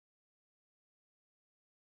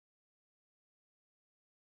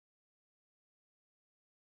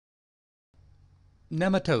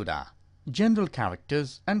Nematoda. General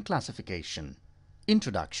characters and classification.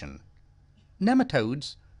 Introduction.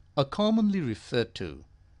 Nematodes are commonly referred to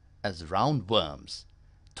as roundworms,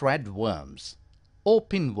 threadworms, or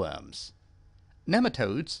pinworms.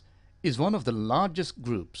 Nematodes is one of the largest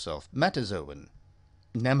groups of metazoan.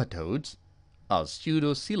 Nematodes are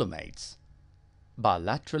pseudocoelomates,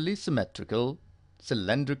 bilaterally symmetrical,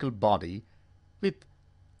 cylindrical body with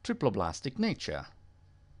triploblastic nature.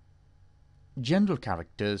 General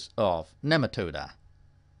characters of Nematoda.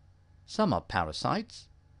 Some are parasites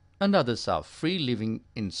and others are free living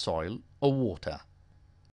in soil or water.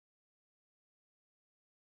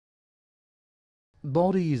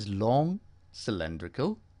 Body is long,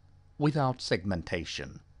 cylindrical, without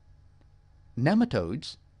segmentation.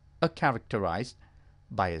 Nematodes are characterized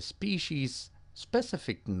by a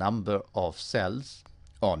species-specific number of cells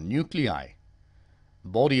or nuclei.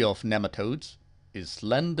 Body of nematodes is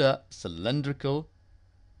slender, cylindrical,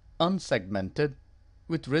 unsegmented,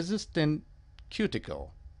 with resistant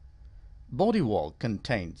cuticle. Body wall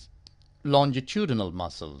contains longitudinal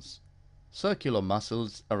muscles. Circular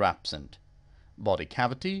muscles are absent. Body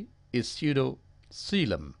cavity is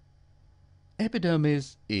pseudocoelom.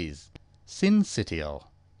 Epidermis is syncytial.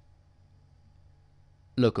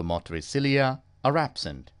 Locomotory cilia are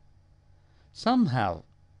absent. Some have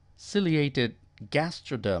ciliated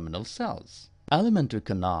gastrodermal cells. Alimentary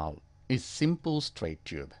canal is simple straight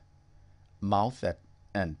tube. Mouth at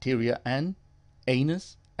anterior end,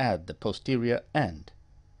 anus at the posterior end.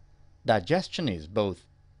 Digestion is both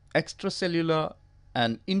extracellular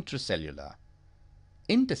and intracellular.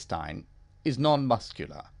 Intestine is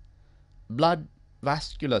non-muscular. Blood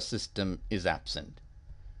vascular system is absent.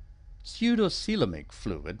 Pseudocoelomic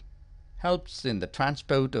fluid helps in the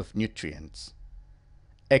transport of nutrients.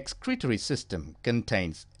 Excretory system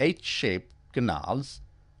contains H-shaped canals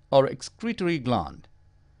or excretory gland.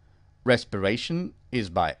 Respiration is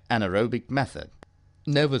by anaerobic method.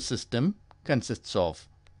 Nervous system consists of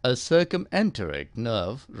a circumenteric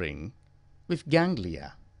nerve ring with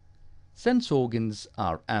ganglia. Sense organs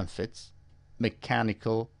are amphits,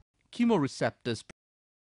 mechanical chemoreceptors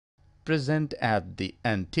present at the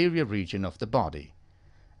anterior region of the body,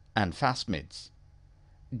 and phasmids,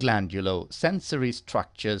 glandulosensory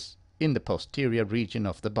structures in the posterior region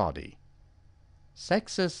of the body.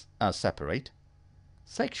 Sexes are separate.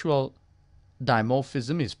 Sexual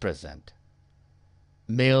dimorphism is present.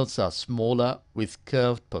 Males are smaller with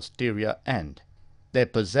curved posterior end. They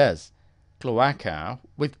possess cloaca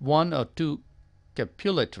with one or two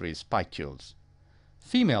copulatory spicules.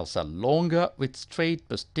 Females are longer with straight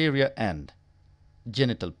posterior end.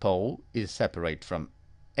 Genital pole is separate from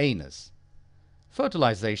anus.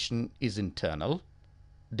 Fertilization is internal.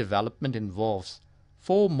 Development involves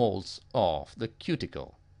 4 moles of the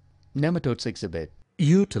cuticle. Nematodes exhibit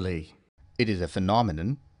eutelie. It is a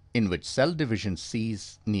phenomenon in which cell division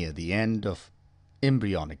ceases near the end of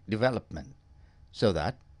embryonic development, so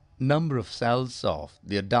that number of cells of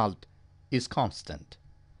the adult is constant.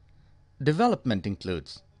 Development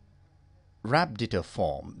includes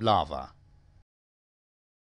rhabditiform larva,